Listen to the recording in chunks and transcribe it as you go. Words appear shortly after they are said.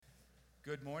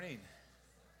Good morning.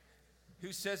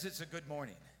 Who says it's a good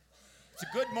morning? It's a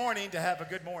good morning to have a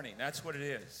good morning. That's what it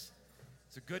is.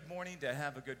 It's a good morning to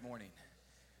have a good morning.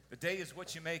 The day is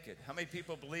what you make it. How many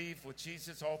people believe with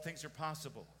Jesus all things are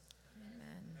possible?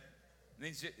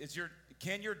 Amen.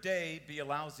 Can your day be a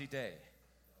lousy day?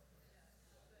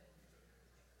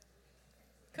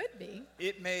 Could be.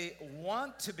 It may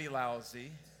want to be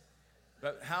lousy,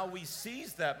 but how we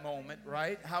seize that moment,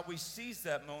 right? How we seize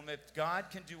that moment, if God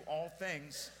can do all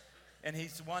things, and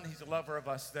He's a lover of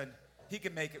us, then He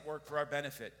can make it work for our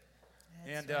benefit.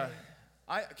 That's and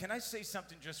right. Can I say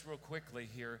something just real quickly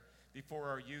here before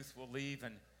our youth will leave?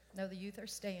 And No, the youth are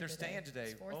staying they're today. staying today.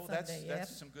 It's fourth Oh, Sunday,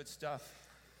 that's some good stuff.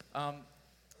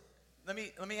 Let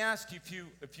me ask you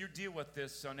if you deal with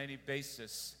this on any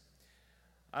basis.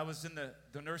 I was in the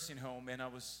nursing home, and I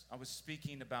was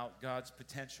speaking about God's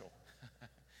potential.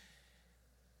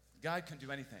 God can do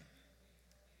anything.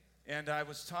 And I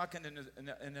was talking,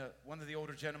 and one of the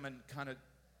older gentlemen kind of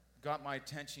got my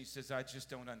attention. He says, "I just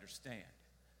don't understand."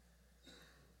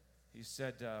 He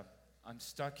said, "I'm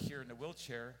stuck here in a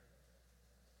wheelchair,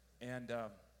 and I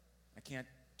can't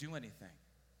do anything.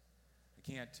 I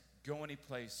can't go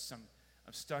anyplace.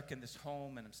 I'm stuck in this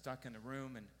home, and I'm stuck in a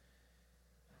room,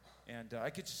 and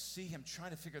I could just see him trying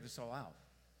to figure this all out.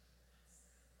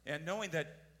 And knowing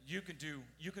that you can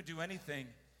do anything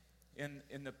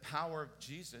in the power of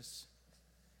Jesus,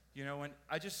 you know. And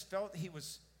I just felt he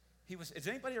was. Has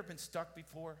anybody ever been stuck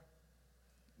before?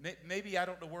 Maybe I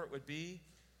don't know where it would be.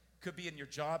 Could be in your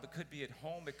job. It could be at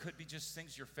home. It could be just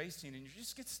things you're facing, and you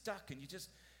just get stuck, and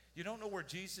you don't know where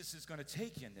Jesus is going to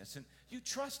take you in this, and you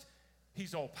trust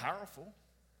He's all powerful.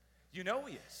 You know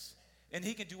He is. And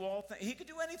He can do all things. He can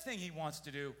do anything He wants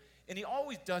to do. And He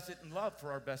always does it in love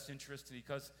for our best interest,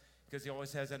 because He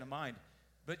always has that in mind.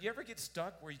 But you ever get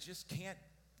stuck where you just can't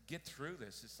get through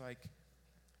this? It's like,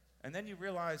 and then you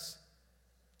realize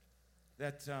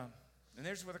that, and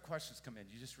there's where the questions come in.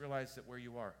 You just realize that where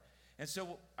you are. And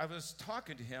so I was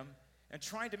talking to him and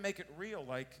trying to make it real.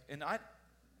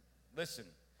 Listen,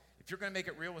 if you're going to make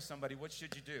it real with somebody, what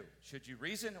should you do? Should you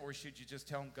reason, or should you just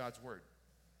tell them God's word?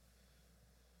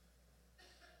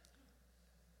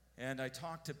 And I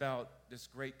talked about this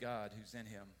great God who's in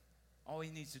him. All he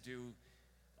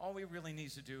really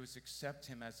needs to do is accept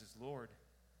Him as his Lord.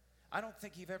 I don't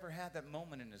think he ever had that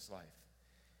moment in his life.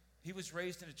 He was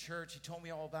raised in a church. He told me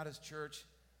all about his church,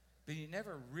 but he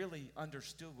never really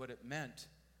understood what it meant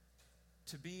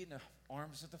to be in the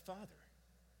arms of the Father.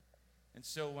 And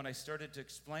so when I started to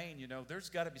explain, there's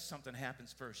got to be something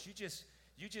happens first. You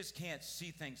just can't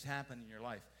see things happen in your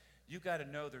life. You got to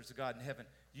know there's a God in heaven.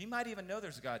 You might even know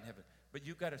there's a God in heaven, but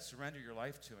you've got to surrender your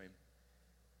life to Him.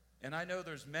 And I know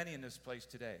there's many in this place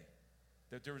today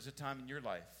that there was a time in your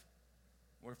life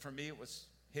where, for me, it was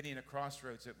hitting a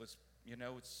crossroads. It was,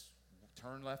 it's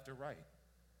turn left or right.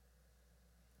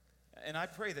 And I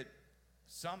pray that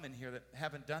some in here that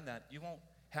haven't done that, you won't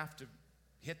have to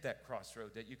hit that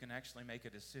crossroad, that you can actually make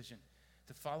a decision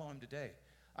to follow Him today.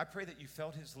 I pray that you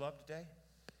felt His love today.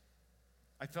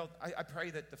 I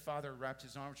pray that the Father wrapped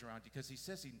His arms around you, because He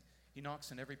says He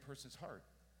knocks in every person's heart.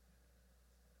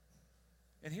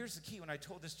 And here's the key. When I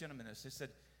told this gentleman this, I said,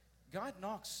 God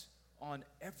knocks on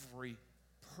every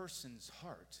person's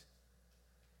heart.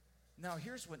 Now,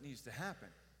 here's what needs to happen.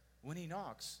 When He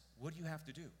knocks, what do you have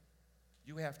to do?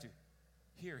 You have to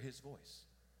hear His voice.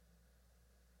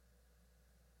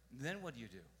 Then what do?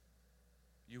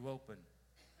 You open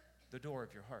the door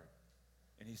of your heart,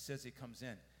 and He says He comes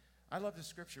in. I love the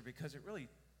scripture because it really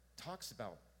talks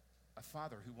about a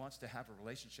Father who wants to have a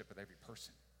relationship with every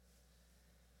person.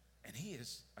 And He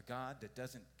is a God that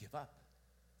doesn't give up.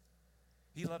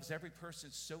 He loves every person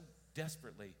so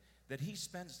desperately that He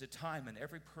spends the time in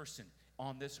every person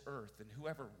on this earth, and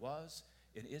whoever was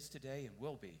and is today and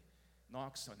will be,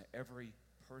 knocks on every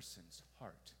person's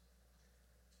heart.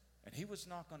 And He was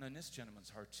knocking on this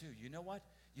gentleman's heart too. You know what?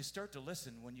 You start to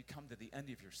listen when you come to the end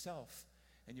of yourself,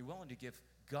 and you're willing to give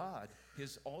God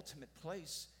His ultimate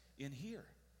place in here.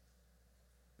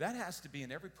 That has to be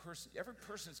in every person. Every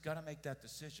person's got to make that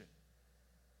decision.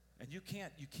 And you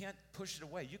can't push it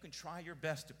away. You can try your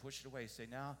best to push it away. Say,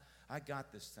 "No, I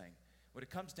got this thing." What it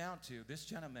comes down to, this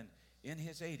gentleman in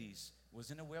his 80s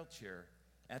was in a wheelchair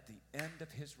at the end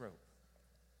of his rope.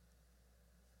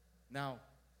 Now,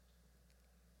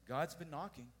 God's been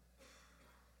knocking.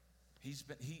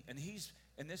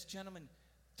 And this gentleman,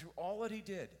 through all that he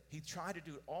did, he tried to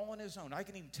do it all on his own. I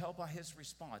can even tell by his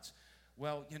response.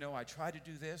 Well, I tried to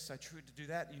do this, I tried to do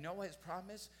that. You know what his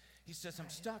problem is? He says, "I'm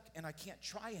stuck and I can't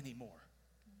try anymore.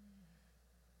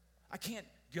 I can't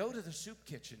go to the soup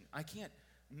kitchen. I can't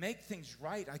make things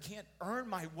right. I can't earn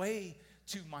my way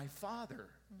to my Father.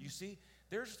 You see,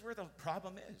 there's where the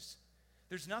problem is.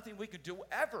 There's nothing we could do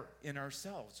ever in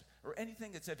ourselves or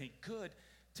anything that's any good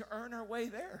to earn our way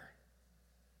there.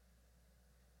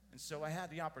 And so I had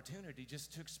the opportunity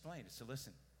just to explain. I said,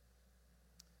 listen,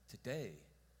 today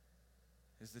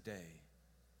is the day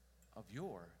of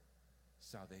your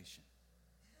salvation.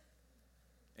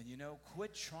 And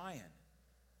quit trying.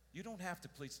 You don't have to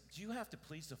please. Do you have to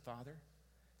please the Father?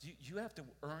 Do you have to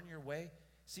earn your way?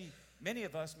 See, many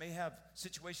of us may have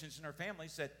situations in our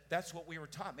families that's what we were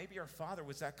taught. Maybe our father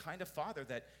was that kind of father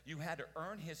that you had to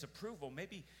earn his approval.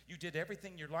 Maybe you did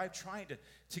everything in your life trying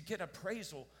to get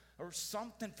appraisal or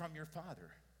something from your father.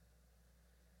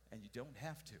 And you don't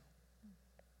have to.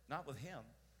 Not with him.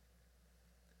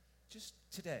 Just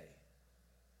today.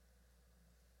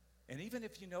 And even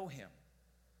if you know him,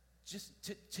 just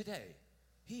today,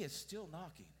 he is still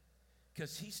knocking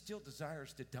because he still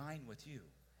desires to dine with you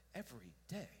every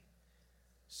day.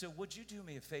 So would you do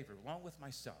me a favor, along with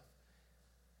myself?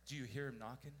 Do you hear him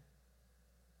knocking?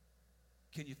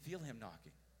 Can you feel him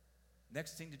knocking?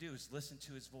 Next thing to do is listen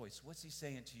to his voice. What's he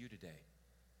saying to you today?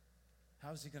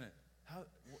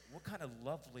 What kind of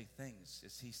lovely things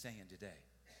is he saying today?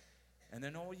 And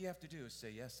then all you have to do is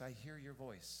say, yes, I hear your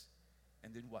voice.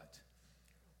 And then what?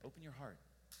 Open your heart.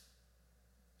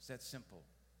 It's that simple.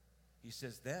 He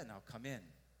says, then I'll come in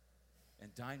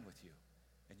and dine with you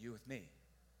and you with me.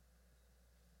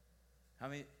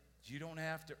 You don't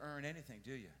have to earn anything,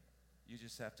 do you? You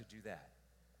just have to do that.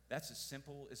 That's as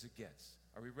simple as it gets.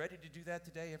 Are we ready to do that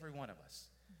today, every one of us?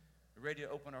 We're ready to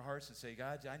open our hearts and say,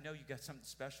 God, I know you got something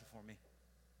special for me.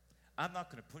 I'm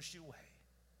not going to push you away.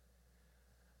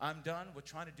 I'm done with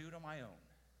trying to do it on my own.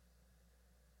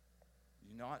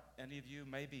 Not any of you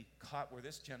may be caught where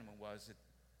this gentleman was at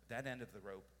that end of the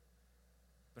rope.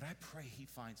 But I pray he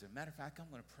finds it. Matter of fact, I'm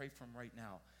going to pray for him right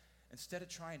now. Instead of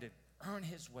trying to earn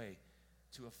his way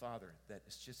to a Father that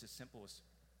is just as simple as,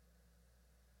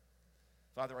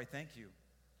 Father, I thank you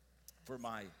for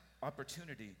my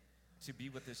opportunity to be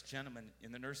with this gentleman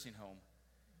in the nursing home.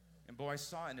 And boy, I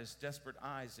saw in his desperate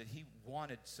eyes that he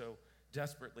wanted so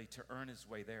desperately to earn his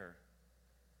way there.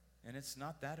 And it's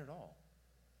not that at all.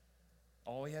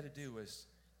 All he had to do was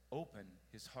open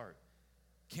his heart.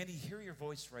 Can he hear your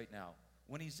voice right now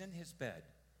when he's in his bed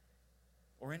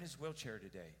or in his wheelchair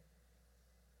today?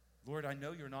 Lord, I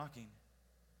know you're knocking.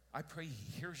 I pray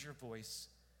he hears your voice.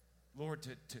 Lord,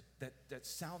 to that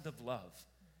sound of love,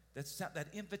 that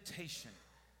invitation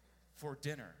for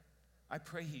dinner. I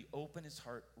pray he open his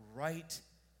heart right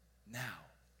now.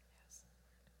 Yes.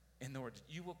 And Lord,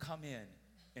 you will come in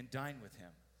and dine with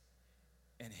him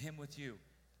and him with you.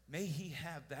 May he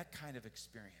have that kind of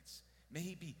experience. May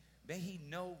he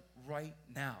know right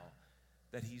now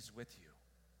that he's with you.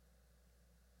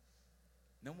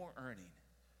 No more earning,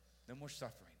 no more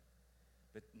suffering,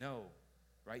 but know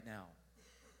right now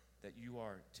that you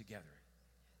are together.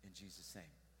 In Jesus' name,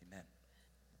 amen.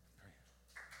 Pray.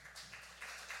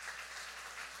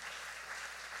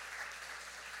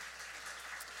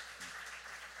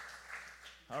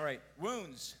 All right,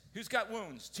 wounds. Who's got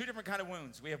wounds? Two different kind of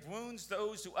wounds. We have wounds,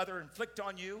 those who other inflict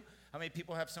on you. How many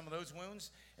people have some of those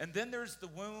wounds? And then there's the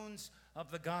wounds of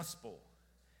the gospel.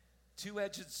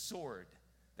 Two-edged sword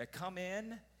that come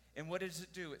in, and what does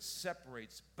it do? It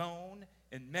separates bone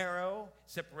and marrow,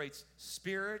 separates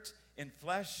spirit and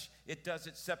flesh. It does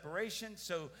its separation.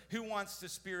 So who wants the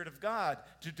Spirit of God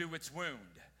to do its wound?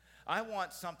 I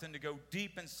want something to go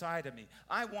deep inside of me.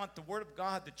 I want the Word of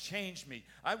God to change me.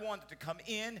 I want it to come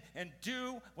in and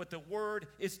do what the Word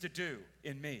is to do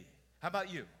in me. How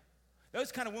about you?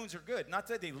 Those kind of wounds are good. Not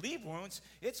that they leave wounds.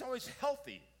 It's always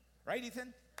healthy. Right,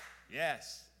 Ethan?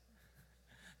 Yes.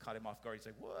 Caught him off guard. He's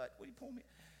like, what? What are you pulling me?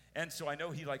 And so I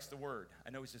know he likes the Word. I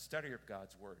know he's a studier of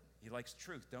God's Word. He likes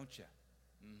truth, don't you?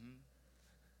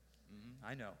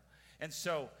 I know. And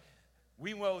so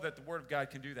we know that the Word of God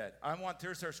can do that.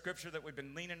 There's our scripture that we've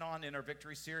been leaning on in our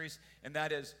victory series, and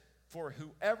that is, for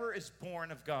whoever is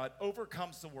born of God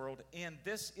overcomes the world, and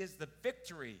this is the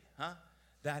victory,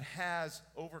 that has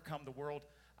overcome the world.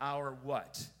 Our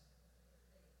what?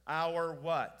 Our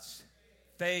what?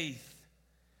 Faith.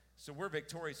 So we're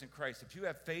victorious in Christ. If you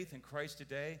have faith in Christ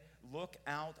today, look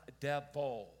out,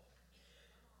 devil.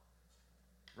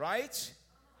 Right?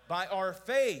 By our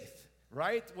faith,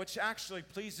 right? Which actually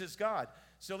pleases God.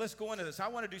 So let's go into this. I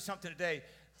want to do something today.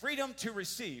 Freedom to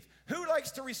receive. Who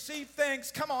likes to receive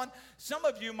things? Come on. Some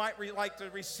of you might like to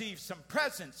receive some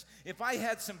presents. If I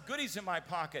had some goodies in my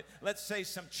pocket, let's say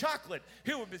some chocolate,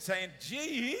 who would be saying,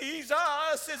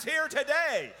 Jesus is here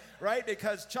today, right?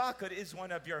 Because chocolate is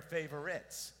one of your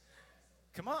favorites.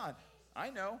 Come on. I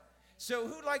know. So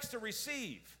who likes to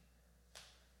receive?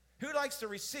 Who likes to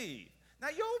receive? Now,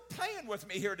 you're playing with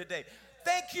me here today.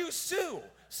 Thank you, Sue.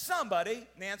 Somebody,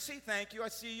 Nancy, thank you. I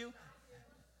see you.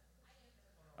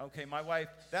 Okay, my wife,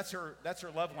 that's her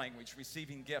love language,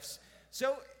 receiving gifts.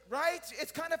 So, right?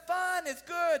 It's kind of fun. It's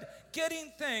good.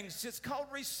 Getting things. It's called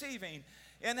receiving.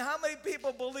 And how many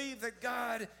people believe that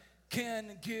God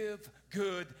can give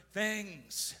good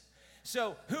things?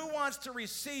 So, who wants to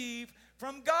receive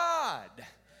from God?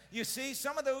 You see,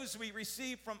 some of those we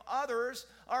receive from others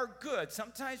are good.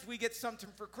 Sometimes we get something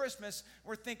for Christmas.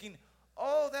 We're thinking,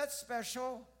 oh, that's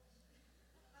special.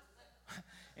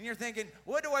 And you're thinking,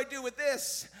 what do I do with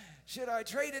this? Should I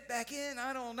trade it back in?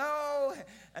 I don't know.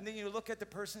 And then you look at the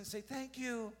person and say, thank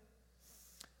you.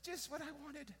 Just what I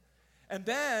wanted. And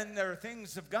then there are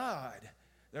things of God.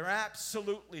 They're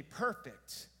absolutely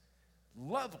perfect,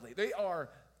 lovely. They are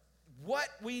what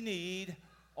we need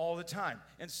all the time.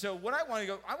 And so what I want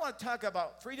to talk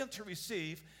about freedom to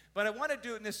receive, but I want to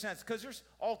do it in this sense because there's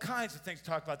all kinds of things to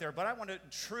talk about there, but I want it in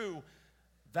true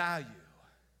value.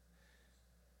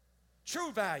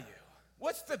 True value.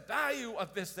 What's the value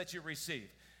of this that you receive?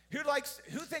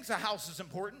 Who thinks a house is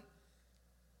important?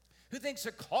 Who thinks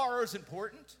a car is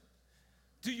important?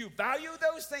 Do you value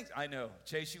those things? I know,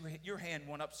 Chase, your hand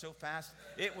went up so fast.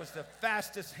 It was the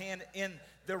fastest hand in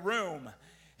the room.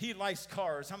 He likes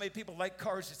cars. How many people like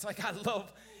cars? It's like I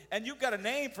love, and you've got a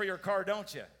name for your car,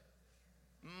 don't you?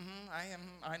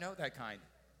 I know that kind.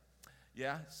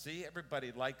 Yeah, see,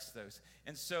 everybody likes those.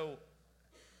 And so,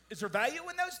 is there value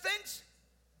in those things?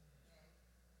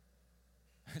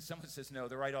 Someone says no.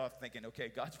 They're right off thinking,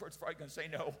 okay, God's word's probably going to say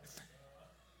no.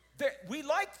 We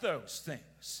like those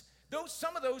things.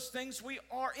 Some of those things we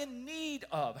are in need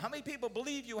of. How many people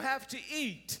believe you have to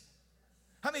eat?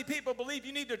 How many people believe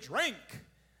you need to drink?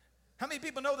 How many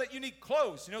people know that you need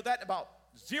clothes? You know that about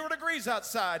 0 degrees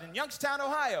outside in Youngstown,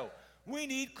 Ohio. We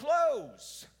need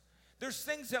clothes. There's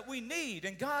things that we need,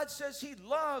 and God says he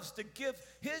loves to give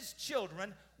his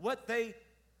children what they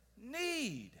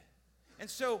need. And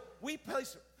so we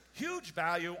place huge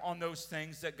value on those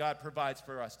things that God provides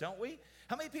for us, don't we?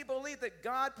 How many people believe that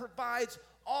God provides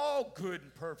all good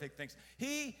and perfect things?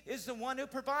 He is the one who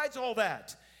provides all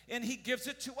that, and he gives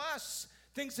it to us,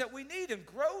 things that we need, and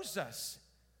grows us,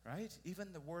 right?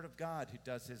 Even the Word of God who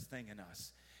does his thing in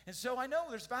us. And so I know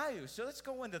there's value, so let's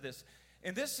go into this.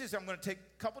 And I'm going to take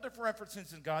a couple different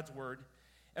references in God's Word,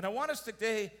 and I want us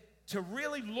today to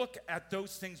really look at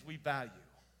those things we value.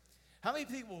 How many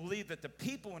people believe that the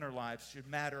people in our lives should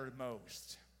matter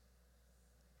most?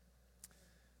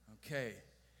 Okay.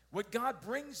 What God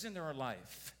brings into our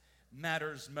life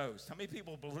matters most. How many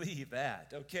people believe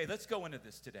that? Okay, let's go into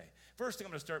this today. First, I'm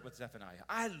going to start with Zephaniah.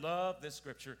 I love this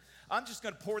scripture. I'm just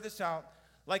going to pour this out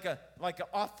like an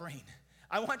offering.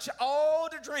 I want you all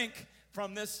to drink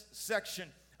from this section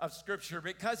of scripture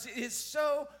because it is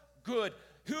so good.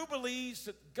 Who believes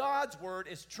that God's word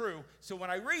is true? So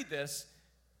when I read this,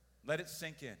 let it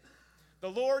sink in. The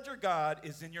Lord your God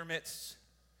is in your midst,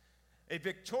 a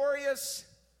victorious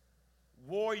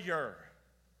warrior.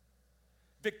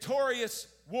 Victorious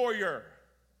warrior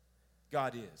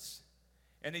God is.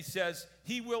 And he says,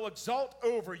 he will exalt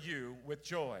over you with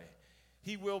joy.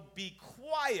 He will be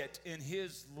quiet in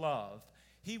his love.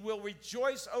 He will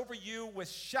rejoice over you with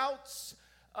shouts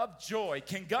of joy.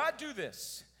 Can God do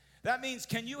this? That means,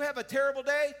 can you have a terrible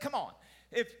day? Come on.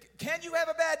 Can you have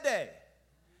a bad day?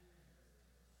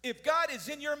 If God is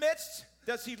in your midst,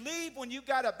 does he leave when you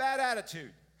got a bad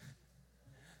attitude?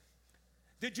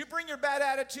 Did you bring your bad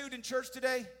attitude in church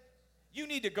today? You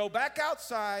need to go back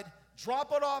outside,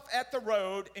 drop it off at the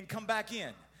road, and come back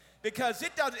in. Because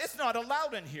it's not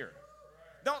allowed in here.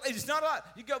 No, it's not allowed.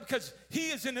 You go because he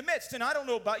is in the midst. And I don't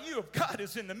know about you, if God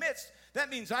is in the midst, that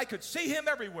means I could see him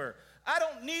everywhere. I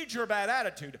don't need your bad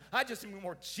attitude. I just need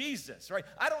more Jesus, right?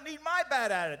 I don't need my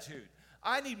bad attitude.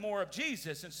 I need more of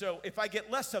Jesus. And so if I get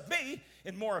less of me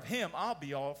and more of him, I'll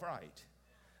be all right.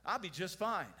 I'll be just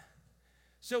fine.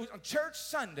 So on church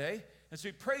Sunday, as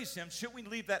we praise him, should we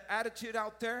leave that attitude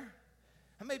out there?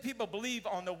 How many people believe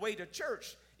on the way to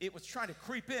church, it was trying to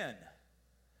creep in?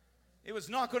 It was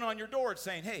knocking on your door and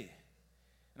saying, hey,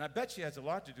 and I bet you it has a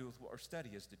lot to do with what our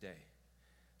study is today.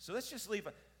 So let's just leave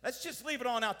it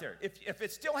on out there. If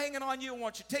it's still hanging on you, I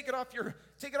want you to take it off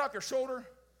your shoulder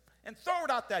and throw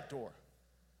it out that door.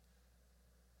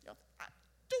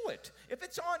 Do it. If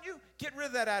it's on you, get rid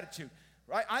of that attitude.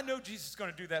 Right? I know Jesus is going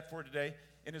to do that for today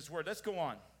in his word. Let's go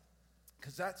on,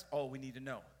 because that's all we need to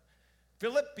know.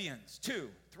 Philippians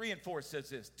 2:3-4 says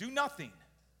this: do nothing.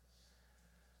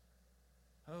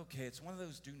 Okay, it's one of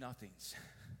those do nothings.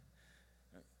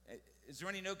 Is there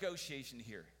any negotiation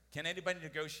here? Can anybody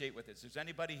negotiate with this? Is there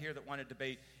anybody here that want to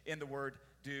debate in the word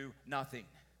do nothing?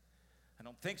 I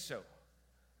don't think so.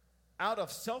 Out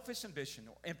of selfish ambition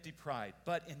or empty pride,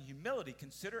 but in humility,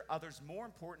 consider others more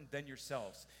important than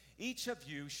yourselves. Each of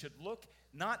you should look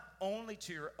not only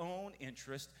to your own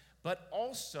interest, but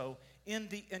also in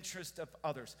the interest of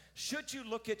others. Should you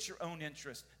look at your own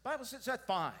interest? The Bible says that's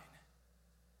fine.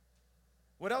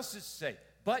 What else does it say?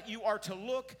 But you are to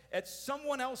look at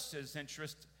someone else's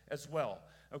interest as well.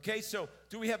 Okay, so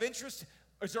do we have interest?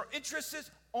 Is our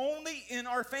interest only in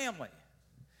our family?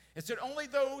 Is it only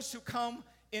those who come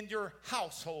in your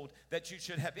household that you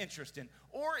should have interest in?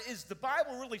 Or is the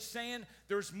Bible really saying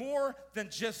there's more than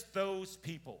just those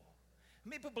people?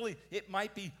 People believe it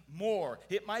might be more.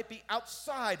 It might be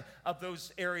outside of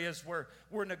those areas where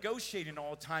we're negotiating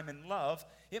all the time in love.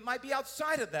 It might be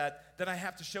outside of that I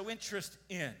have to show interest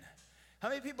in. How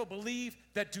many people believe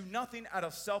that do nothing out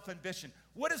of self-ambition?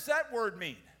 What does that word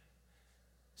mean?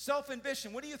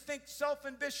 Self-ambition. What do you think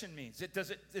self-ambition means? Is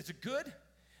it good?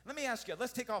 Let me ask you,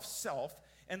 let's take off self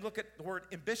and look at the word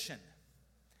ambition.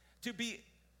 To be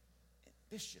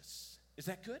ambitious. Is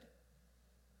that good?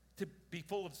 To be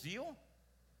full of zeal?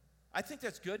 I think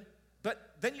that's good.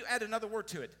 But then you add another word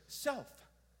to it, self.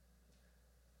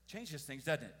 Changes things,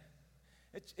 doesn't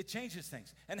it? It changes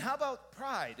things. And how about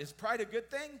pride? Is pride a good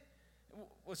thing?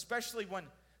 Especially when,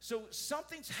 so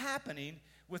something's happening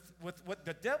with what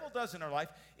the devil does in our life.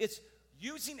 It's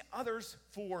using others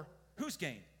for whose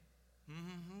gain?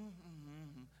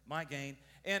 My gain.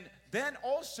 And then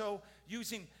also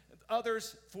using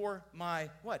others for my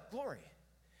what? Glory.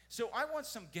 So I want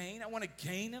some gain. I want to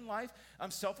gain in life.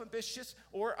 I'm self-ambitious,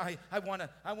 or I want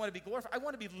to be glorified. I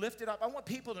want to be lifted up. I want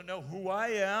people to know who I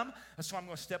am. That's why I'm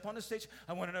going to step on the stage.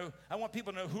 I want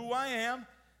people to know who I am.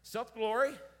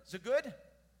 Self-glory. Is it good?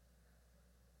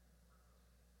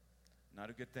 Not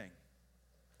a good thing.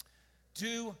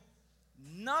 Do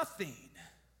nothing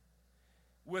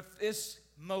with this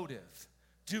motive.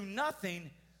 Do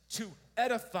nothing to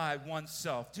edify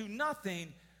oneself. Do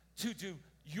nothing to do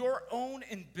your own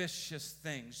ambitious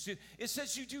things. It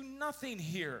says you do nothing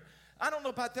here. I don't know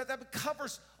about that. That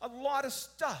covers a lot of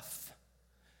stuff.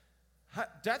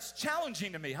 That's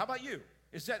challenging to me. How about you?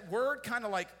 Is that word kind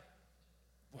of like,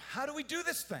 well, how do we do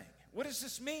this thing? What does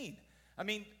this mean? I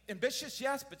mean, ambitious,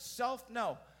 yes, but self,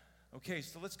 no. Okay,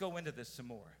 so let's go into this some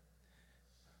more.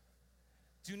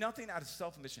 Do nothing out of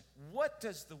self-ambition. What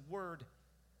does the word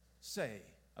say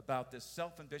about this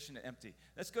self-ambition and empty?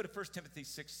 Let's go to 1 Timothy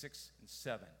 6 and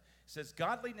 7. It says,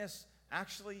 godliness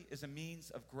actually is a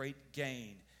means of great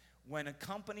gain when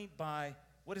accompanied by,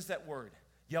 what is that word?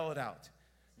 Yell it out.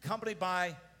 Accompanied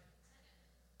by,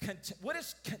 what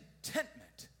is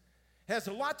contentment? It has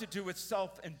a lot to do with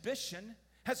self-ambition,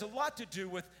 has a lot to do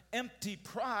with empty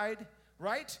pride,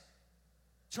 right?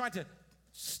 Trying to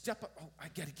step up. Oh, I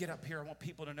got to get up here. I want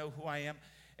people to know who I am.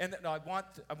 And I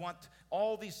want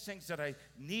all these things that I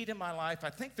need in my life.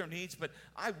 I think they're needs, but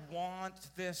I want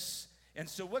this. And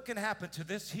so what can happen to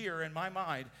this here in my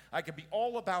mind? I could be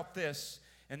all about this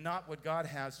and not what God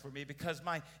has for me, because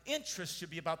my interest should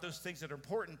be about those things that are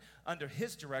important under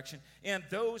His direction and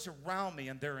those around me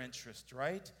and their interest,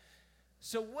 right?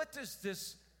 So what does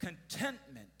this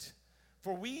contentment?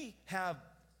 For we have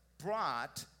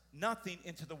brought nothing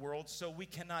into the world, so we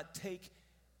cannot take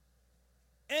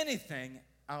anything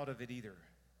out of it either.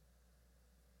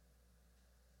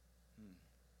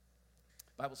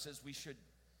 Bible says we should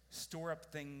store up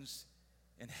things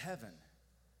in heaven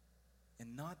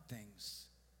and not things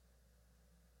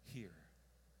here.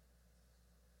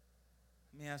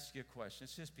 Let me ask you a question.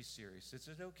 Let's just be serious. Is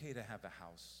it okay to have a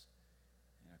house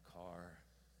and a car?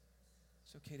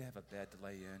 Is it okay to have a bed to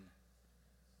lay in?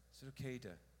 Is it okay to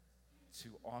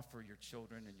offer your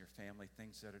children and your family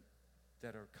things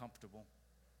that are comfortable?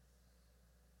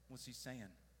 What's he saying?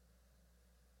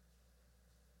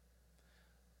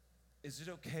 Is it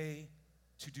okay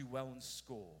to do well in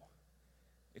school,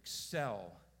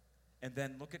 excel, and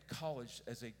then look at college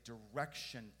as a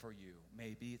direction for you?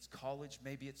 Maybe it's college,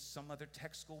 maybe it's some other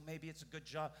tech school, maybe it's a good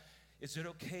job. Is it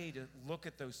okay to look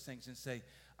at those things and say,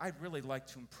 I'd really like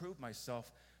to improve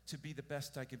myself to be the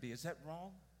best I can be? Is that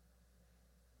wrong?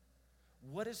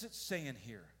 What is it saying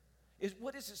here?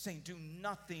 What is it saying? Do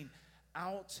nothing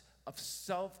out of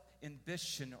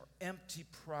self-ambition or empty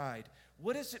pride.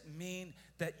 What does it mean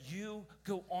that you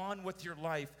go on with your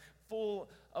life full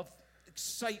of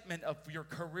excitement of your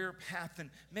career path? And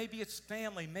maybe it's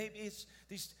family, maybe it's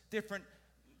these different,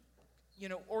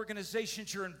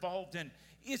 organizations you're involved in.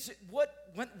 Is it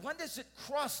when does it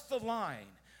cross the line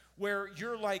where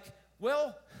you're like,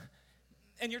 well,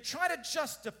 and you're trying to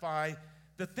justify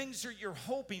the things that you're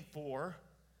hoping for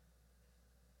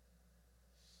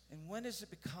And when does it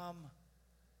become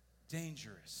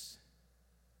dangerous?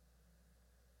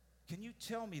 Can you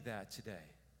tell me that today?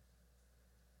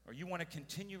 Or you want to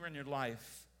continue in your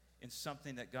life in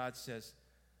something that God says,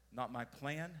 not my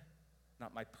plan,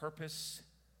 not my purpose?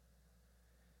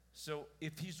 So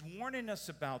if he's warning us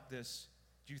about this,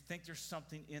 do you think there's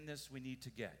something in this we need to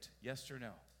get? Yes or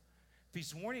no? If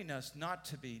he's warning us not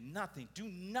to be nothing, do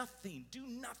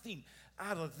nothing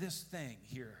out of this thing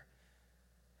here.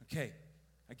 Okay,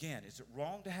 again, is it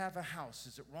wrong to have a house?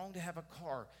 Is it wrong to have a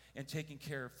car and taking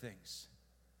care of things?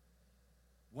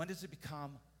 When does it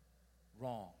become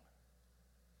wrong?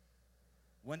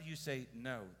 When do you say,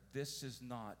 no, this is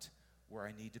not where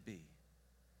I need to be?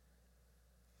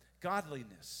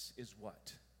 Godliness is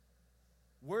what?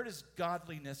 Where does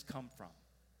godliness come from?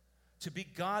 To be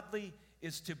godly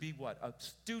is to be what? A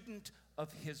student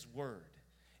of his word.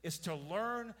 Is to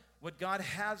learn what God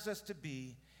has us to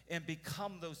be and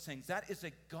become those things. That is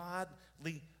a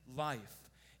godly life.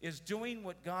 Is doing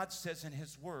what God says in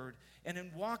his word and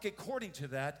then walk according to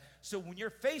that. So when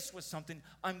you're faced with something,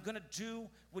 I'm going to do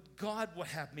what God would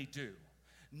have me do.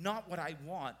 Not what I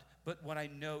want, but what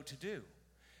I know to do.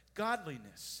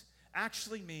 Godliness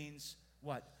actually means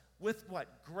what? With what?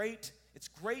 It's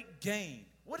great gain.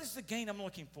 What is the gain I'm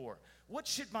looking for? What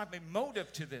should my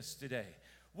motive to this today?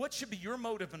 What should be your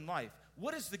motive in life?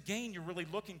 What is the gain you're really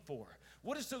looking for?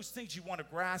 What is those things you want to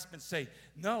grasp and say,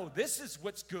 no, this is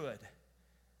what's good.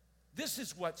 This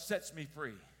is what sets me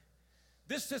free.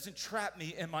 This doesn't trap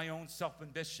me in my own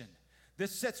self-ambition.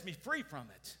 This sets me free from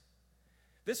it.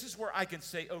 This is where I can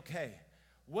say, okay,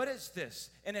 what is this?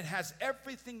 And it has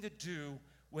everything to do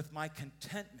with my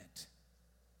contentment.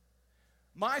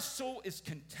 My soul is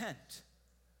content.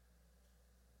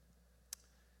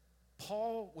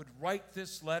 Paul would write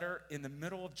this letter in the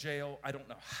middle of jail. I don't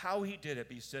know how he did it,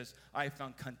 but he says, I have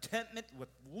found contentment with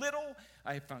little.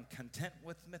 I have found content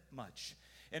with much.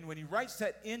 And when he writes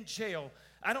that in jail,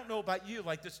 I don't know about you,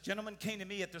 like this gentleman came to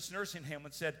me at this nursing home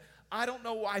and said, I don't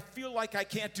know, I feel like I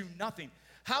can't do nothing.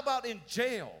 How about in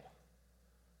jail,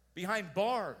 behind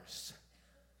bars,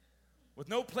 with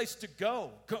no place to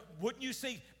go? Wouldn't you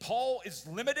say Paul is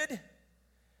limited?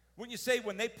 Wouldn't you say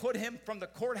when they put him from the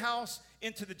courthouse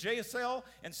into the jail cell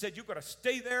and said, you've got to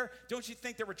stay there, don't you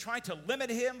think they were trying to limit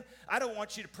him? I don't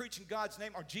want you to preach in God's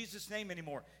name or Jesus' name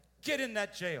anymore. Get in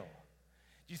that jail.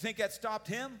 Do you think that stopped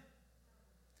him?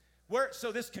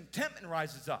 So this contentment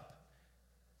rises up.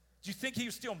 Do you think he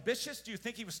was still ambitious? Do you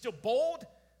think he was still bold?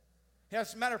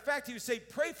 As a matter of fact, he would say,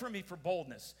 pray for me for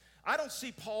boldness. I don't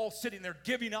see Paul sitting there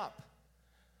giving up.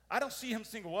 I don't see him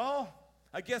saying, well,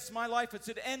 I guess my life is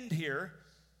at end here.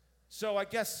 So I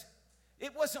guess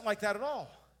it wasn't like that at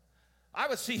all. I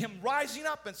would see him rising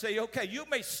up and say, okay, you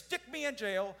may stick me in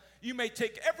jail. You may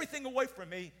take everything away from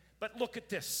me, but look at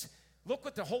this. Look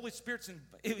what the Holy Spirit's,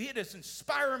 it is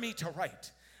inspiring me to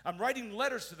write. I'm writing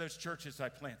letters to those churches I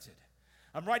planted.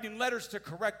 I'm writing letters to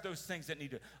correct those things that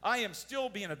need to. I am still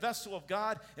being a vessel of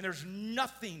God, and there's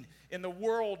nothing in the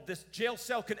world this jail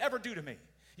cell can ever do to me.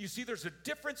 You see, there's a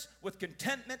difference with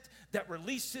contentment that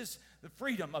releases the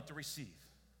freedom of to receive.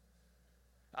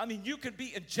 I mean, you can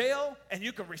be in jail and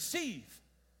you can receive.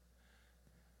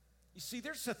 You see,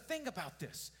 there's a thing about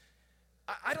this.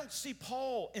 I don't see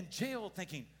Paul in jail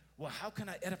thinking, well, how can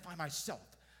I edify myself?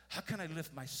 How can I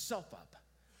lift myself up?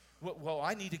 Well,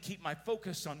 I need to keep my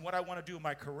focus on what I want to do in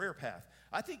my career path.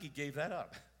 I think he gave that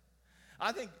up.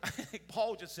 I think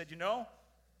Paul just said,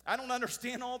 I don't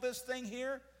understand all this thing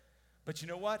here, but you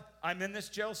know what? I'm in this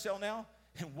jail cell now,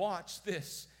 and watch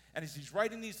this. And as he's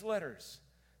writing these letters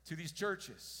to these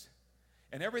churches,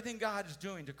 and everything God is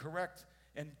doing to correct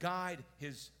and guide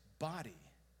his body,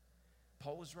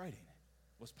 Paul was writing.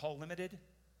 Was Paul limited?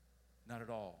 Not at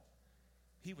all.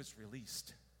 He was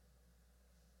released.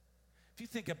 If you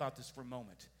think about this for a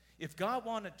moment, if God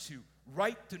wanted to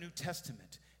write the New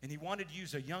Testament and he wanted to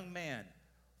use a young man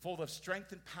full of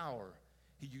strength and power,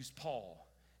 he used Paul.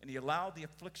 And he allowed the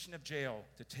affliction of jail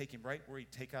to take him right where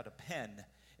he'd take out a pen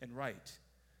and write.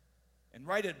 And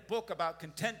write a book about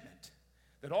contentment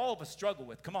that all of us struggle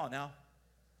with. Come on now.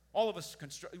 All of us,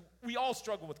 we all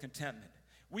struggle with contentment.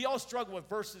 We all struggle with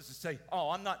verses that say,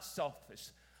 oh, I'm not selfish.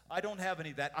 I don't have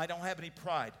any of that. I don't have any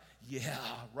pride. Yeah,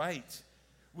 right.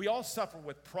 We all suffer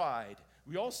with pride.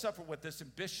 We all suffer with this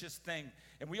ambitious thing,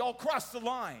 and we all cross the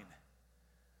line.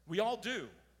 We all do.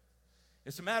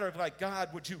 It's a matter of like,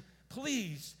 God, would you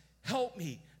please help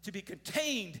me to be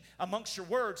contained amongst your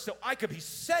words so I could be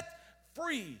set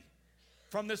free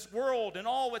from this world and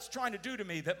all it's trying to do to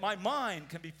me, that my mind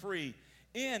can be free,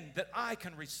 in that I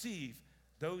can receive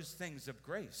those things of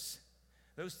grace,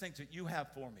 those things that you have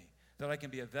for me, that I can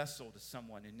be a vessel to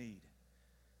someone in need.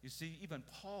 You see, even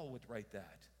Paul would write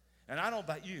that. And I don't know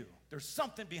about you. There's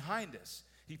something behind this.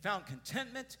 He found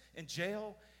contentment in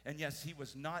jail, and yes, he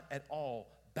was not at all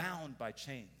bound by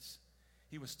chains.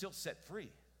 He was still set free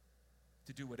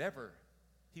to do whatever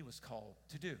he was called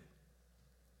to do.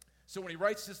 So when he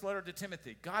writes this letter to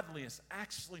Timothy, godliness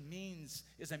actually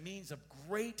is a means of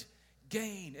great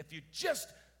gain. If you just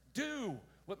do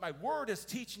what my word is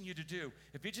teaching you to do,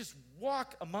 if you just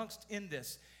walk amongst in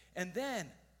this, and then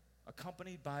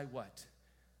accompanied by what?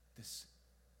 This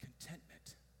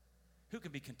contentment. Who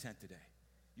can be content today?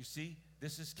 You see,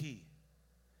 this is key.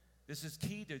 This is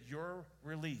key to your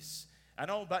release. I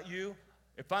don't know about you.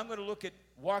 If I'm going to look at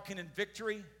walking in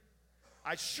victory,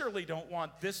 I surely don't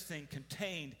want this thing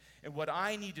contained in what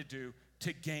I need to do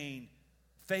to gain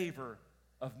favor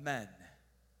of men.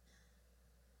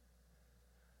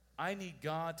 I need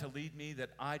God to lead me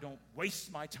that I don't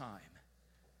waste my time.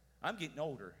 I'm getting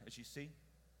older, as you see.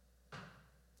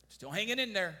 Still hanging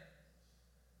in there,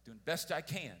 doing the best I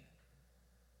can.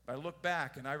 But I look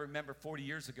back and I remember 40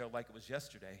 years ago like it was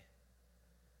yesterday.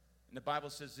 And the Bible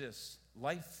says this: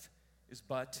 life is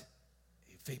but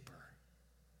a vapor.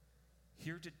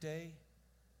 Here today,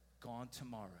 gone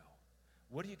tomorrow.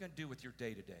 What are you going to do with your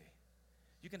day today?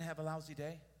 You going to have a lousy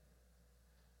day?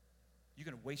 You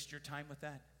going to waste your time with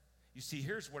that? You see,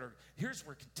 here's where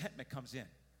contentment comes in.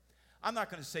 I'm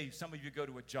not going to say some of you go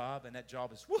to a job and that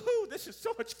job is, woohoo, this is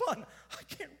so much fun. I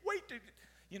can't wait to,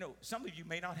 some of you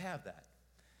may not have that.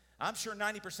 I'm sure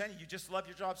 90% of you just love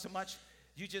your job so much,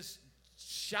 you just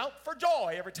shout for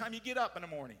joy every time you get up in the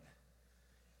morning.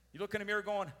 You look in the mirror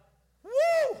going,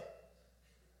 woo!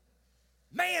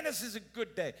 Man, this is a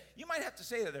good day. You might have to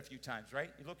say that a few times, right?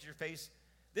 You look at your face.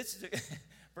 This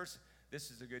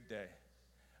is a good day.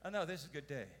 Oh, no, this is a good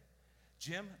day.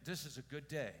 Jim, this is a good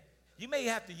day. You may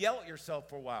have to yell at yourself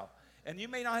for a while. And you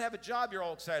may not have a job you're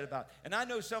all excited about. And I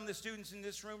know some of the students in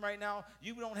this room right now,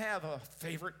 you don't have a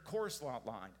favorite course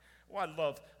line.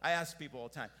 Well, I ask people all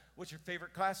the time, what's your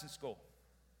favorite class in school?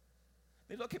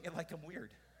 They look at me like I'm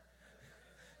weird.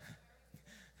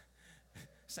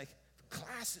 It's like,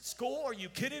 class at school? Are you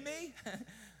kidding me?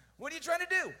 What are you trying to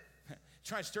do?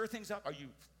 Trying to stir things up?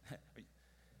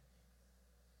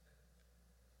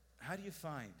 How do you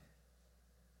find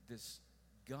this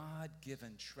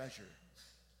God-given treasure?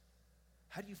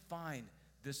 How do you find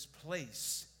this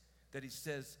place that he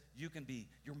says you can be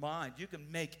your mind? You can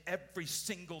make every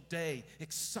single day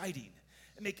exciting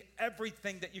and make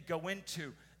everything that you go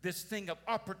into this thing of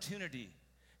opportunity,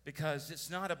 because it's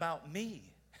not about me.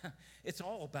 It's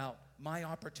all about my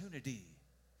opportunity.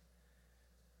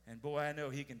 And boy, I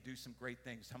know he can do some great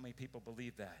things. How many people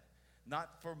believe that?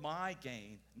 Not for my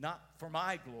gain, not for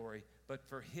my glory, but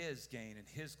for his gain and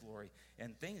his glory.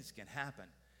 And things can happen.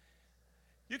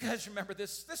 You guys remember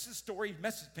this? This is a story that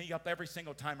messes me up every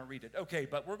single time I read it. Okay,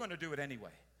 but we're going to do it anyway.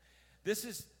 This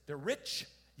is the rich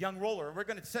young roller. We're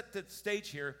going to set the stage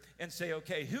here and say,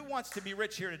 okay, who wants to be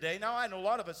rich here today? Now, I know a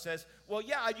lot of us says, well,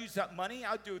 yeah, I'd use that money.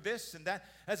 I'd do this and that.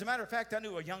 As a matter of fact, I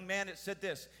knew a young man that said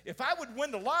this: if I would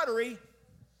win the lottery,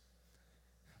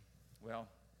 well,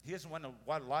 he hasn't won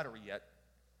the lottery yet.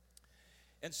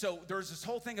 And so there's this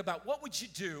whole thing about what would you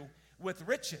do with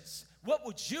riches? What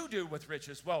would you do with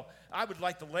riches? Well, I would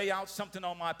like to lay out something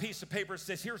on my piece of paper that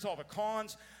says, here's all the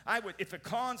cons. If the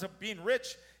cons of being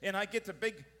rich and I get the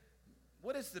big,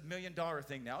 what is the $1 million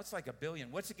thing now? It's like $1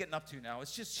 billion. What's it getting up to now?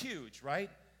 It's just huge, right?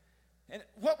 And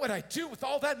what would I do with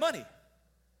all that money?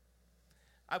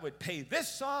 I would pay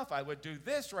this off. I would do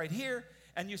this right here.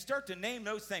 And you start to name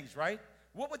those things, right?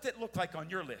 What would that look like on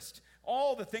your list?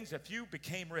 All the things if you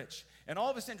became rich. And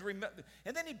all of a sudden,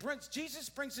 and then Jesus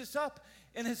brings this up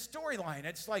in his storyline.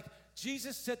 It's like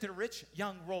Jesus said to the rich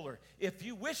young ruler, if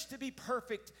you wish to be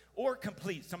perfect or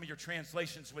complete, some of your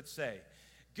translations would say,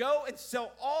 go and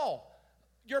sell all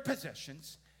your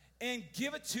possessions and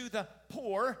give it to the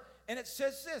poor. And it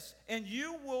says this, and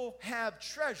you will have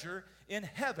treasure in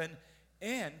heaven,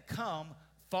 and come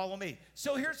follow me.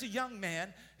 So here's a young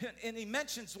man, and he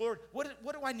mentions, Lord, what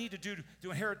do I need to do to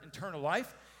inherit eternal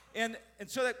life? And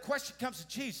so that question comes to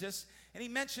Jesus, and he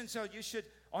mentions, you should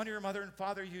honor your mother and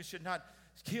father, you should not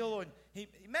kill, and he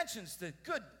mentions the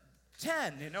good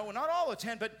 10, not all the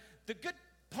 10, but the good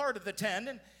part of the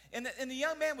 10, and the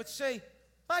young man would say,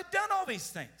 I've done all these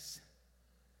things.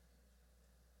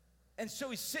 And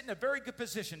so he's sitting in a very good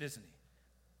position, isn't he?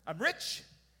 I'm rich,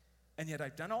 and yet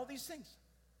I've done all these things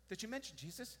that you mentioned,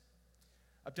 Jesus.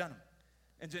 I've done them.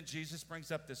 And then Jesus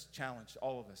brings up this challenge to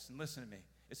all of us. And listen to me.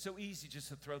 It's so easy just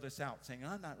to throw this out, saying,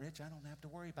 I'm not rich. I don't have to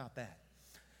worry about that.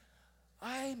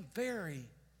 I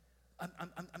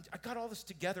got all this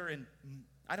together, and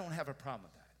I don't have a problem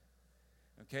with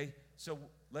that. Okay? So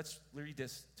let's read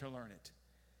this to learn it.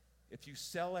 If you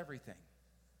sell everything,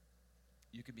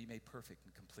 you can be made perfect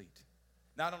and complete.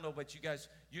 Now, I don't know about you guys.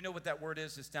 You know what that word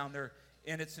is? It's down there,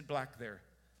 and it's in black there.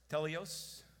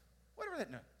 Teleos, whatever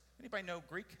that. No. Anybody know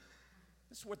Greek?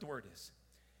 This is what the word is.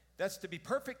 That's to be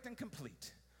perfect and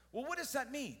complete. Well, what does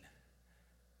that mean?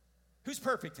 Who's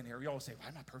perfect in here? We all say, well,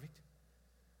 I'm not perfect.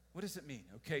 What does it mean?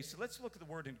 Okay, so let's look at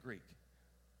the word in Greek.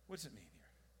 What does it mean here?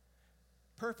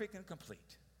 Perfect and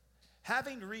complete.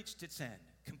 Having reached its end,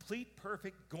 complete,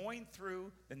 perfect, going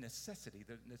through the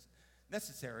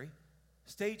necessary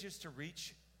stages to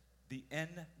reach the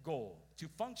end goal, to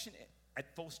function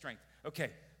at full strength. Okay,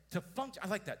 to function, I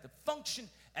like that, to function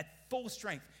at full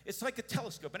strength. It's like a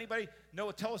telescope. Anybody know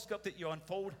a telescope that you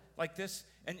unfold like this?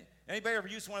 And anybody ever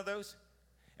use one of those?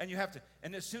 And you have to,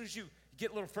 and as soon as you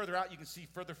get a little further out, you can see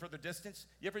further distance.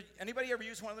 Anybody ever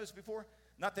used one of those before?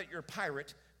 Not that you're a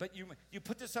pirate, but you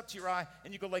put this up to your eye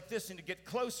and you go like this and you get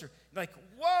closer. Like,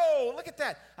 whoa, look at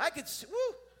that. I could see,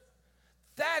 woo,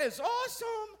 that is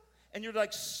awesome. And you're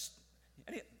like,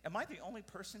 am I the only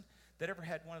person that ever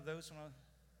had one of those? A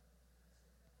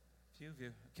few of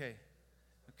you, okay.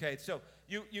 Okay, so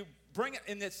you bring it,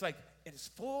 and it's like, in its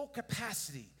full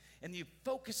capacity, and you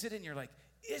focus it and you're like,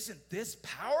 isn't this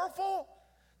powerful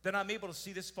that I'm able to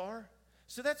see this far?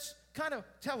 So that's kind of,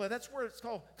 that's where it's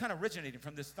called, kind of originating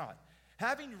from this thought.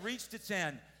 Having reached its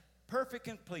end, perfect,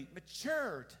 complete,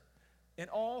 matured in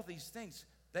all these things,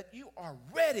 that you are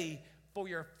ready for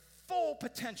your full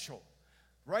potential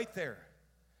right there.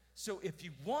 So if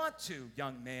you want to,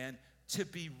 young man, to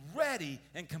be ready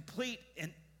and complete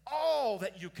in all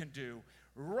that you can do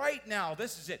right now,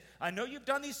 this is it. I know you've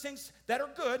done these things that are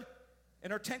good.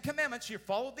 In our 10 Commandments, you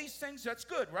followed these things, that's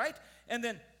good, right? And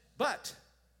then, but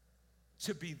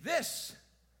to be this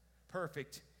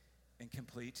perfect and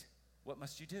complete, what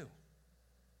must you do?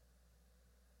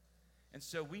 And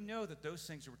so we know that those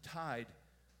things were tied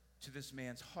to this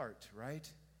man's heart,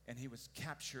 right? And he was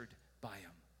captured by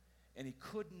him. And he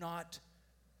could not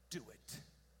do it.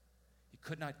 He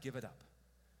could not give it up.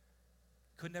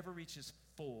 Could never reach his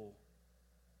full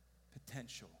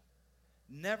potential.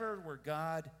 Never where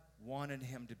God wanted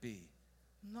him to be.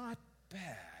 Not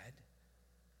bad,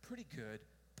 pretty good,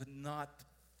 but not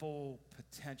full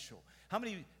potential. How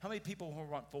many people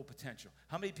who want full potential?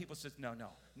 How many people says,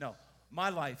 no, my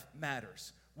life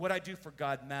matters. What I do for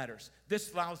God matters.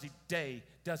 This lousy day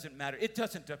doesn't matter. It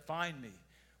doesn't define me.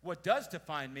 What does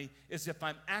define me is if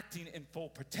I'm acting in full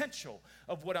potential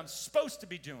of what I'm supposed to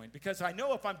be doing. Because I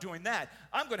know if I'm doing that,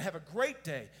 I'm going to have a great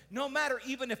day. No matter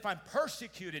even if I'm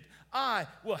persecuted, I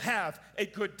will have a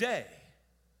good day.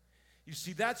 You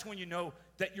see, that's when you know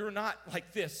that you're not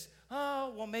like this.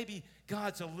 Oh, well, maybe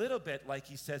God's a little bit like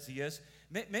he says he is.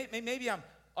 Maybe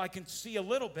I can see a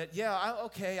little bit.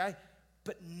 Yeah,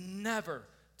 but never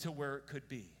to where it could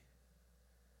be.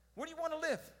 Where do you want to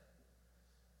live?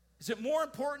 Is it more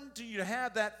important to you to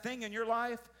have that thing in your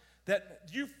life that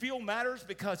you feel matters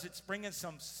because it's bringing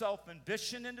some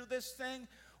self-ambition into this thing,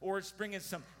 or it's bringing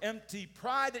some empty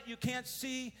pride that you can't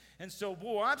see? And so,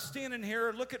 boy, I'm standing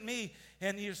here, look at me,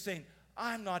 and you're saying,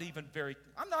 I'm not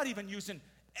even using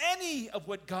any of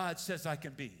what God says I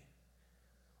can be.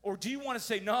 Or do you want to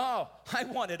say, no, I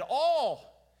want it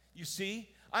all? You see,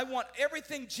 I want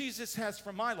everything Jesus has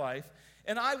for my life,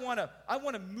 and I want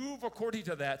to move according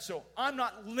to that, so I'm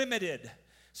not limited.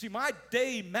 See, my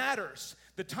day matters.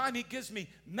 The time he gives me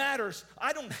matters.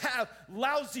 I don't have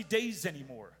lousy days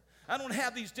anymore. I don't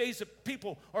have these days that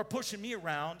people are pushing me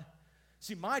around.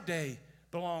 See, my day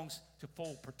belongs to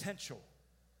full potential.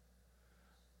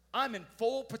 I'm in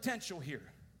full potential here.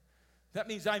 That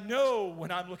means I know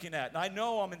what I'm looking at, and I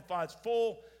know I'm in God's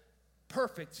full,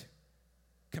 perfect,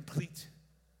 complete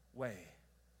way.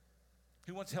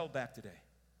 Who wants held back today?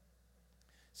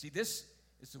 See, this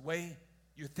is the way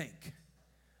you think.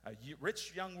 A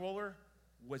rich young ruler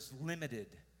was limited,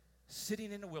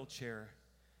 sitting in a wheelchair,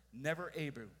 never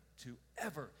able to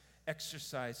ever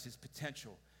exercise his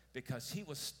potential because he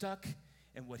was stuck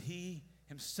in what he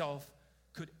himself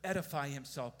could edify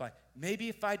himself by. Maybe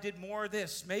if I did more of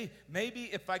this, maybe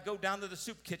if I go down to the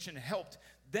soup kitchen and helped,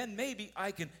 then maybe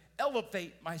I can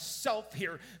elevate myself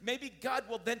here. Maybe God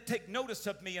will then take notice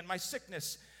of me and my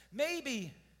sickness.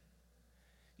 Maybe.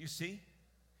 You see,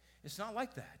 it's not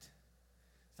like that.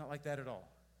 It's not like that at all.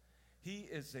 He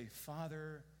is a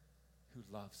Father who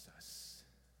loves us.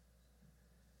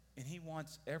 And he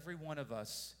wants every one of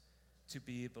us to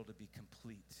be able to be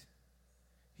complete.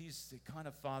 He's the kind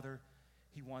of Father,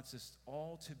 he wants us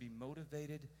all to be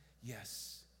motivated,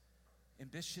 yes.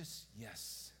 Ambitious,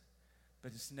 yes.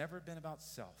 But it's never been about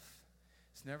self.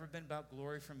 It's never been about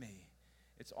glory for me.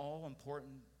 It's all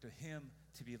important to him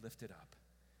to be lifted up.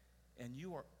 And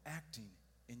you are acting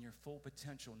in your full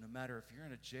potential, no matter if you're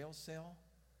in a jail cell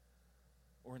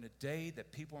or in a day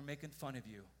that people are making fun of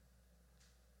you.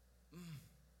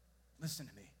 Listen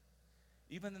to me.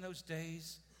 Even in those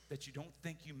days that you don't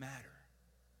think you matter,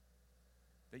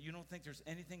 that you don't think there's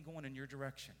anything going in your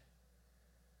direction,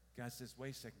 God says,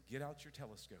 wait a second, get out your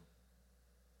telescope.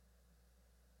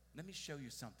 Let me show you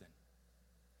something.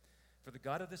 For the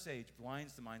God of this age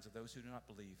blinds the minds of those who do not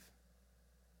believe,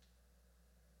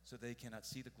 so they cannot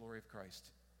see the glory of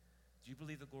Christ. Do you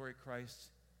believe the glory of Christ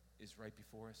is right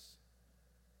before us?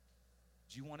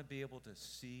 Do you want to be able to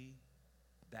see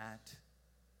that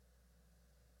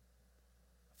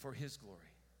for his glory,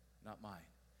 not mine?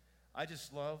 I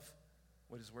just love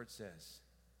what his word says.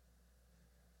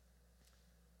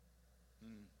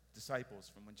 Disciples,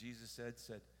 from when Jesus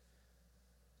said,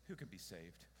 who can be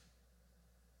saved?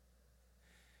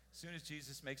 As soon as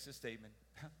Jesus makes this statement,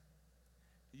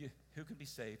 who can be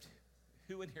saved?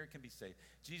 Who in here can be saved?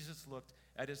 Jesus looked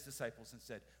at his disciples and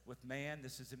said, with man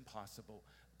this is impossible,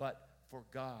 but for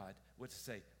God, what to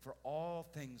say? For all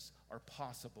things are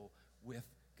possible with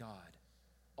God.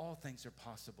 All things are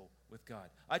possible with God.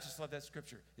 I just love that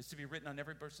scripture. It's to be written on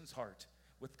every person's heart.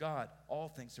 With God, all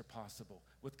things are possible.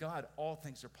 With God, all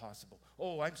things are possible.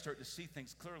 Oh, I'm starting to see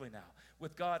things clearly now.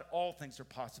 With God, all things are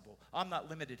possible. I'm not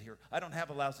limited here. I don't have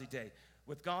a lousy day.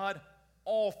 With God,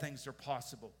 all things are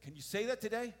possible. Can you say that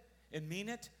today and mean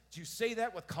it? Do you say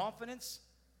that with confidence?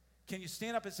 Can you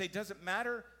stand up and say, doesn't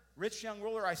matter, rich young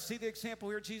ruler, I see the example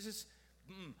here, Jesus.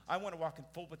 I want to walk in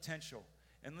full potential.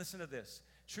 And listen to this.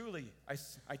 Truly,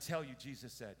 I tell you,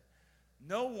 Jesus said,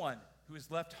 no one who has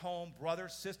left home,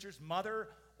 brothers, sisters, mother,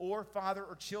 or father,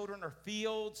 or children, or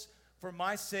fields for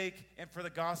my sake and for the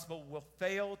gospel will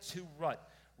fail to what?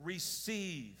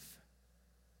 Receive.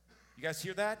 You guys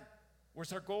hear that?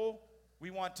 Where's our goal?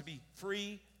 We want to be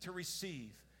free to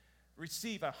receive.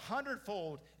 Receive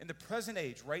 100-fold in the present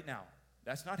age, right now.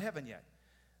 That's not heaven yet.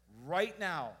 Right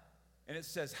now. And it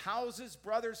says houses,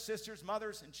 brothers, sisters,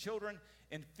 mothers, and children,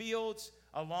 in fields,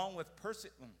 along with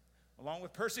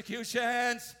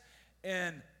persecutions,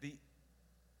 and the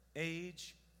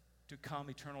age to come,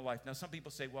 eternal life. Now, some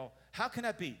people say, well, how can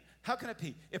that be? How can it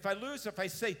be? If I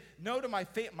say no to my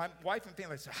wife and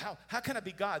family, I say, how can I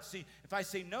be God? See, if I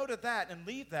say no to that and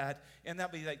leave that, and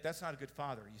that'll be like, that's not a good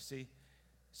father, you see?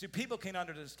 See, people can't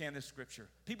understand this scripture.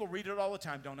 People read it all the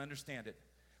time, don't understand it.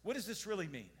 What does this really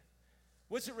mean?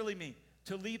 What's it really mean?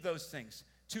 To leave those things.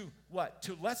 To what?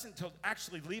 To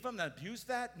actually leave them and abuse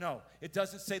that? No, it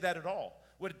doesn't say that at all.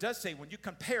 What it does say, when you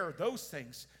compare those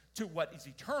things to what is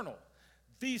eternal,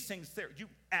 these things there, you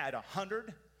add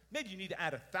 100, maybe you need to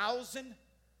add 1,000,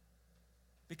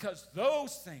 because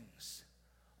those things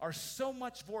are so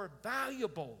much more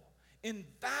valuable in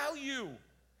value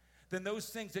than those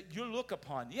things that you look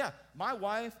upon. Yeah, my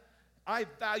wife, I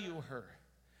value her,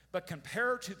 but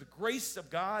compared to the grace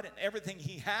of God and everything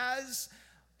he has,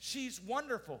 she's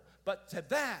wonderful. But to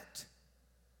that,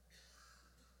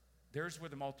 there's where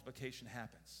the multiplication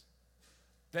happens.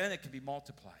 Then it can be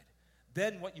multiplied.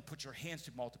 Then what you put your hands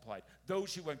to multiplied.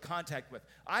 Those you are in contact with.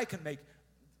 I can make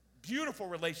beautiful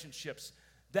relationships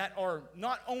that are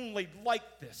not only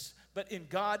like this, but in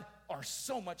God are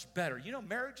so much better. You know,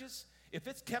 marriages, if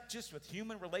it's kept just with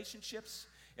human relationships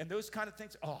and those kind of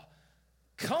things, oh,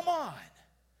 come on.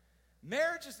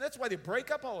 Marriages, that's why they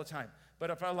break up all the time. But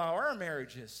if I allow our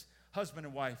marriages, husband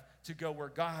and wife, to go where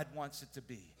God wants it to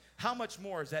be, how much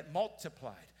more is that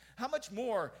multiplied? How much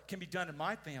more can be done in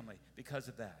my family because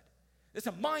of that? It's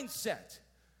a mindset.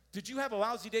 Did you have a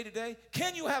lousy day today?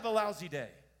 Can you have a lousy day?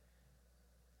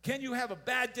 Can you have a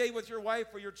bad day with your wife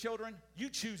or your children? You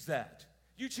choose that.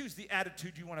 You choose the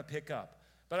attitude you want to pick up.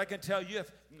 But I can tell you,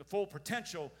 if full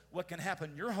potential, what can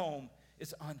happen in your home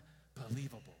is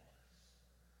unbelievable.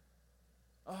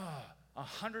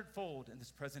 100-fold in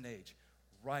this present age,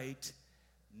 right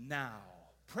now.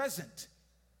 Present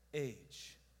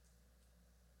age.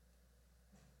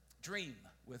 Dream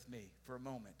with me for a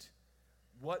moment.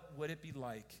 What would it be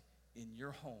like in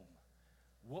your home?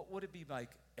 What would it be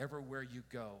like everywhere you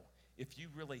go if you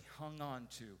really hung on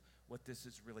to what this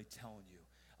is really telling you?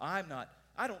 I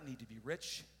don't need to be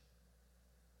rich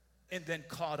and then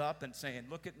caught up and saying,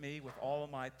 look at me with all of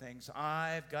my things.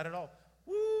 I've got it all.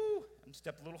 Woo! I'm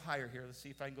step a little higher here. Let's see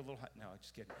if I can go a little higher. No, I'm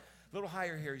just kidding. A little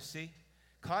higher here, you see?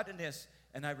 Caught in this,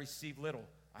 and I receive little.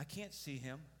 I can't see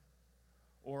him.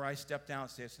 Or I step down and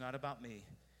say, it's not about me.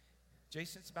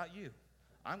 Jason, it's about you.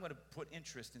 I'm going to put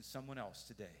interest in someone else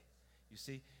today. You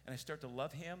see? And I start to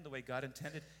love him the way God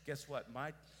intended. Guess what?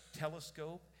 My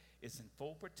telescope is in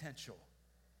full potential.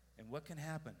 And what can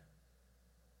happen?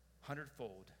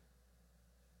 100-fold.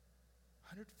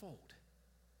 100-fold.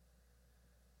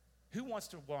 Who wants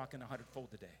to walk in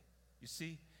 100-fold today? You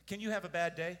see? Can you have a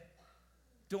bad day?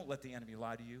 Don't let the enemy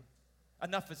lie to you.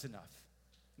 Enough is enough.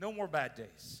 No more bad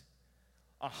days.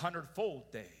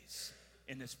 100-fold days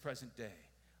in this present day.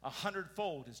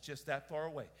 100-fold is just that far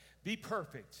away. Be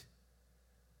perfect.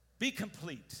 Be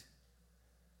complete.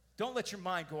 Don't let your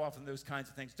mind go off on those kinds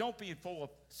of things. Don't be full of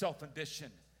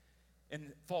self-ambition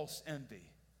and false envy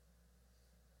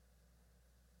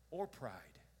or pride.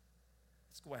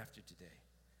 Let's go after it today.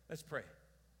 Let's pray.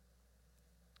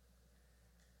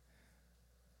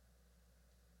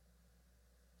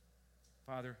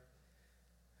 Father,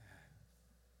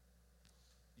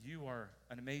 you are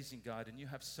an amazing God, and you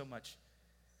have so much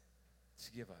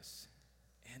to give us.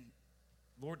 And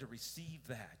Lord, to receive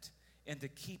that and to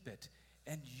keep it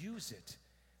and use it.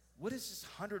 What does this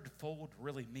 100-fold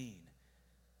really mean?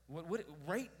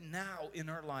 Right now in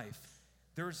our life,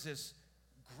 there's this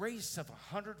grace of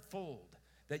 100-fold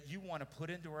that you want to put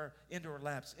into our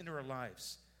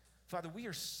lives. Father, we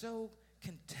are so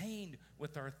contained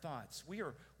with our thoughts. We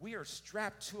are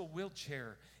strapped to a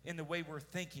wheelchair in the way we're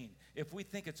thinking, if we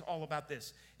think it's all about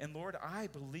this. And Lord, I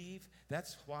believe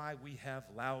that's why we have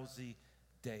lousy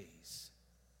days.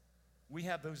 We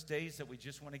have those days that we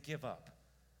just want to give up.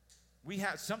 We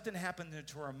have something happened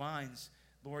into our minds,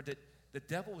 Lord, that the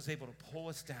devil was able to pull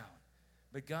us down.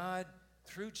 But God,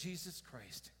 through Jesus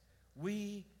Christ,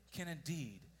 we can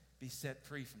indeed be set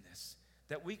free from this.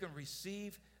 That we can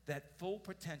receive that full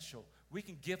potential. We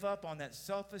can give up on that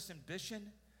selfish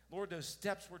ambition. Lord, those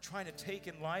steps we're trying to take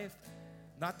in life,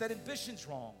 not that ambition's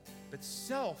wrong, but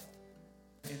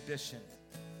self-ambition,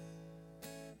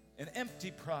 an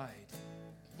empty pride.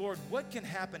 Lord, what can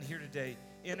happen here today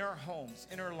in our homes,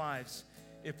 in our lives,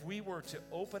 if we were to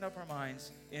open up our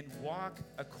minds and walk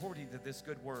according to this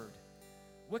good word?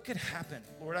 What could happen?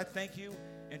 Lord, I thank you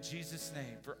in Jesus'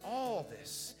 name for all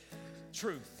this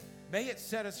truth. May it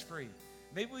set us free.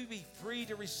 May we be free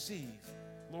to receive,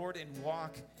 Lord, and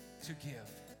walk to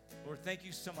give. Lord, thank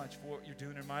you so much for what you're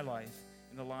doing in my life,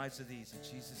 in the lives of these. In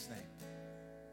Jesus' name.